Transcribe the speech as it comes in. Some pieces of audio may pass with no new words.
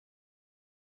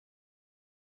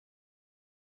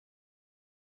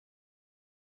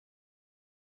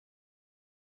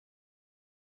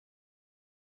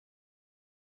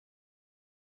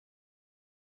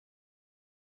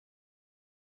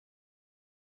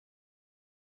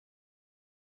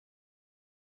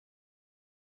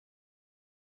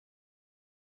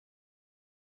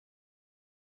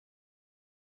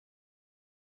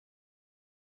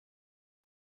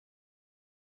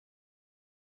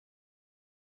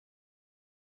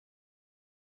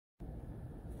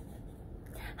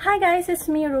Hi guys, it's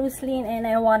me Roselyn, and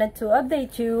I wanted to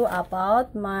update you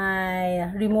about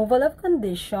my removal of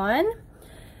condition.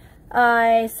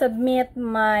 I submit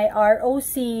my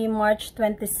ROC March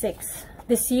 26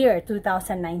 this year,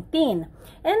 2019.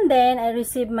 And then I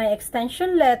received my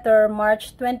extension letter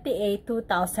March 28,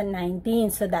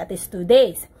 2019. So that is 2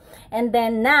 days. And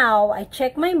then now I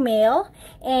check my mail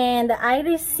and I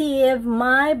receive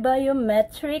my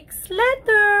biometrics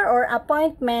letter or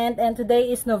appointment, and today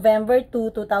is November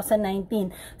 2,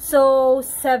 2019. So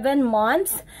 7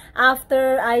 months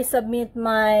after I submit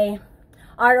my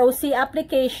ROC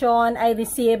application, I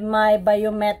receive my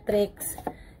biometrics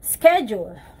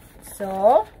schedule.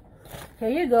 So here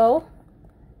you go,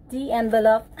 the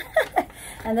envelope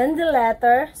and then the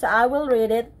letter. So I will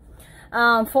read it.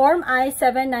 Form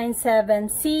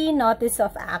I-797C, Notice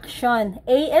of Action,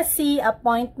 ASC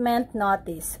Appointment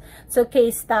Notice. So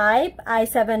case type,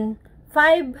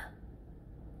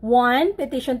 I-751,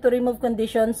 Petition to Remove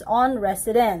Conditions on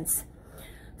Residence.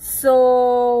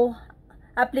 So,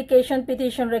 application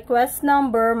petition request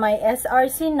number, my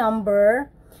SRC number,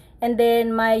 and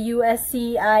then my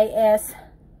USCIS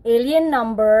alien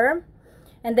number,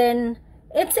 and then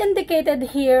it's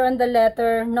indicated here on the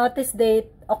letter, notice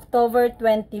date, October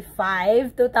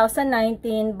 25,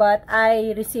 2019, but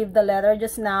I received the letter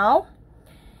just now.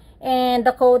 And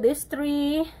the code is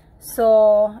 3.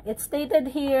 So, it's stated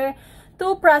here,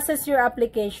 to process your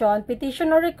application,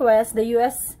 petition or request, the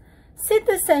U.S.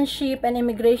 Citizenship and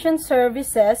Immigration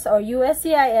Services or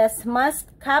USCIS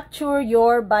must capture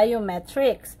your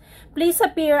biometrics. Please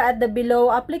appear at the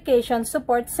below application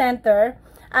support center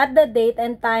at the date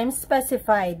and time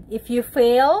specified. If you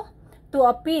fail to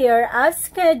appear as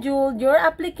scheduled, your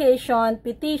application,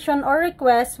 petition, or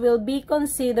request will be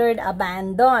considered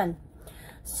abandoned.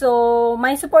 So,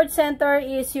 my support center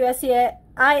is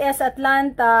USCIS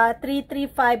Atlanta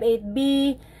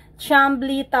 3358B,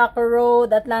 Chambly, Tucker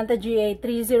Road, Atlanta, GA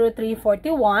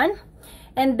 30341.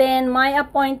 And then, my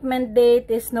appointment date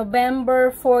is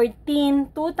November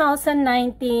 14,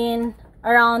 2019,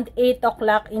 around 8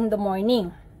 o'clock in the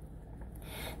morning.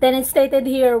 Then it's stated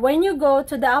here, when you go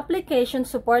to the application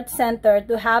support center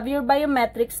to have your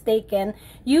biometrics taken,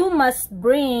 you must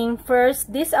bring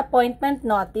first this appointment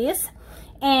notice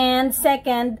and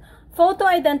second, photo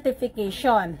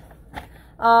identification.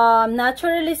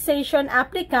 Naturalization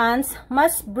applicants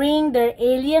must bring their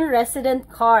alien resident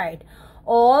card.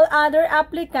 All other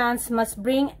applicants must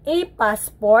bring a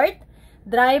passport,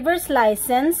 driver's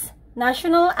license,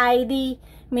 national ID,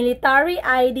 military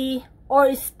ID,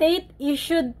 or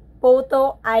state-issued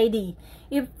photo ID.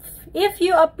 If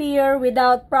you appear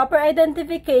without proper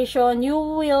identification, you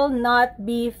will not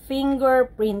be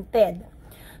fingerprinted.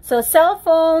 So, cell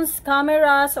phones,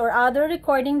 cameras, or other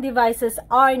recording devices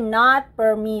are not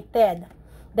permitted.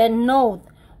 Then note,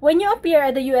 when you appear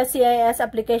at the USCIS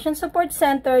Application Support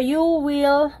Center, you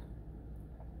will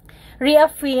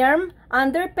reaffirm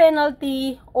under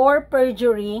penalty or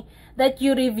perjury that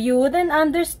you reviewed and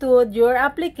understood your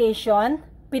application,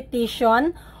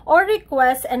 petition, or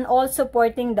request and all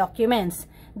supporting documents,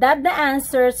 that the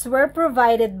answers were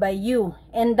provided by you,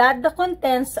 and that the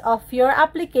contents of your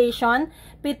application,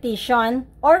 petition,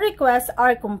 or request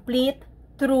are complete,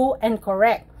 true, and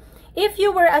correct. If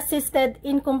you were assisted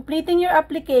in completing your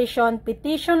application,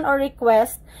 petition, or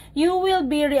request, you will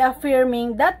be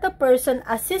reaffirming that the person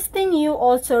assisting you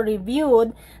also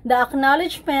reviewed the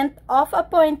acknowledgement of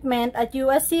appointment at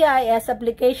USCIS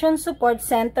Application Support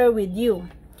Center with you.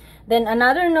 Then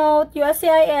another note,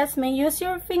 USCIS may use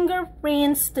your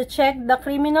fingerprints to check the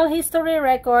criminal history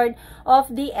record of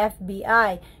the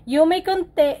FBI. You may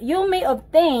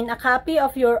obtain a copy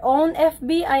of your own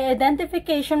FBI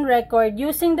identification record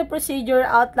using the procedure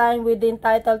outlined within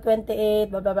Title 28,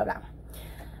 blah, blah, blah, blah.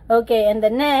 Okay, and the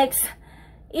next,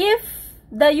 if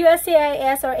the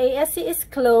USCIS or ASC is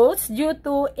closed due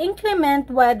to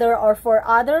inclement weather or for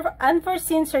other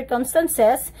unforeseen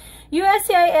circumstances,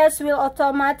 USCIS will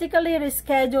automatically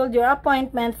reschedule your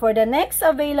appointment for the next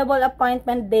available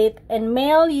appointment date and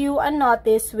mail you a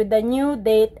notice with the new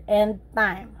date and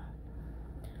time.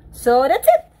 So that's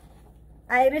it.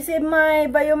 I received my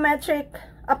biometric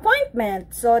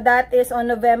appointment. So that is on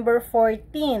November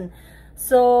 14.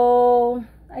 So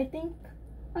I think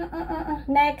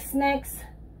next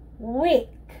week.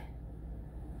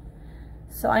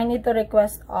 So I need to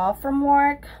request off from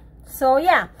work. So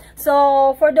yeah,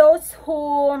 so for those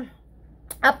who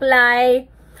apply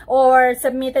or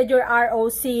submitted your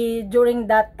ROC during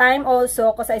that time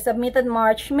also, because I submitted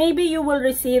March, maybe you will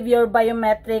receive your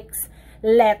biometrics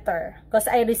letter because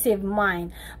I received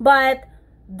mine. But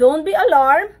don't be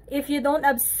alarmed if you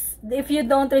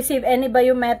don't receive any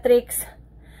biometrics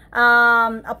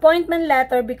appointment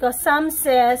letter, because some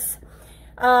says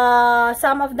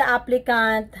some of the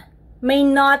applicant may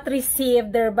not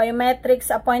receive their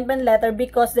biometrics appointment letter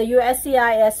because the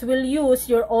USCIS will use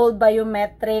your old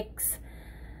biometrics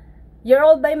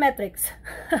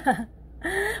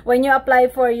when you apply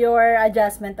for your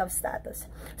adjustment of status.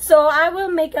 So I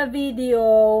will make a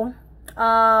video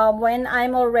when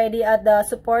I'm already at the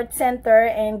support center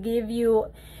and give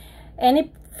you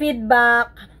any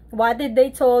feedback. What did they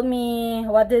told me?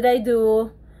 What did I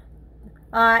do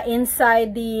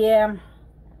inside the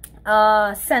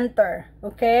center?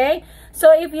 Okay,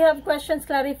 so if you have questions,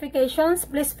 clarifications,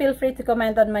 please feel free to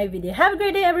comment on my video. Have a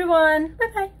great day, everyone.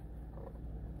 Bye bye.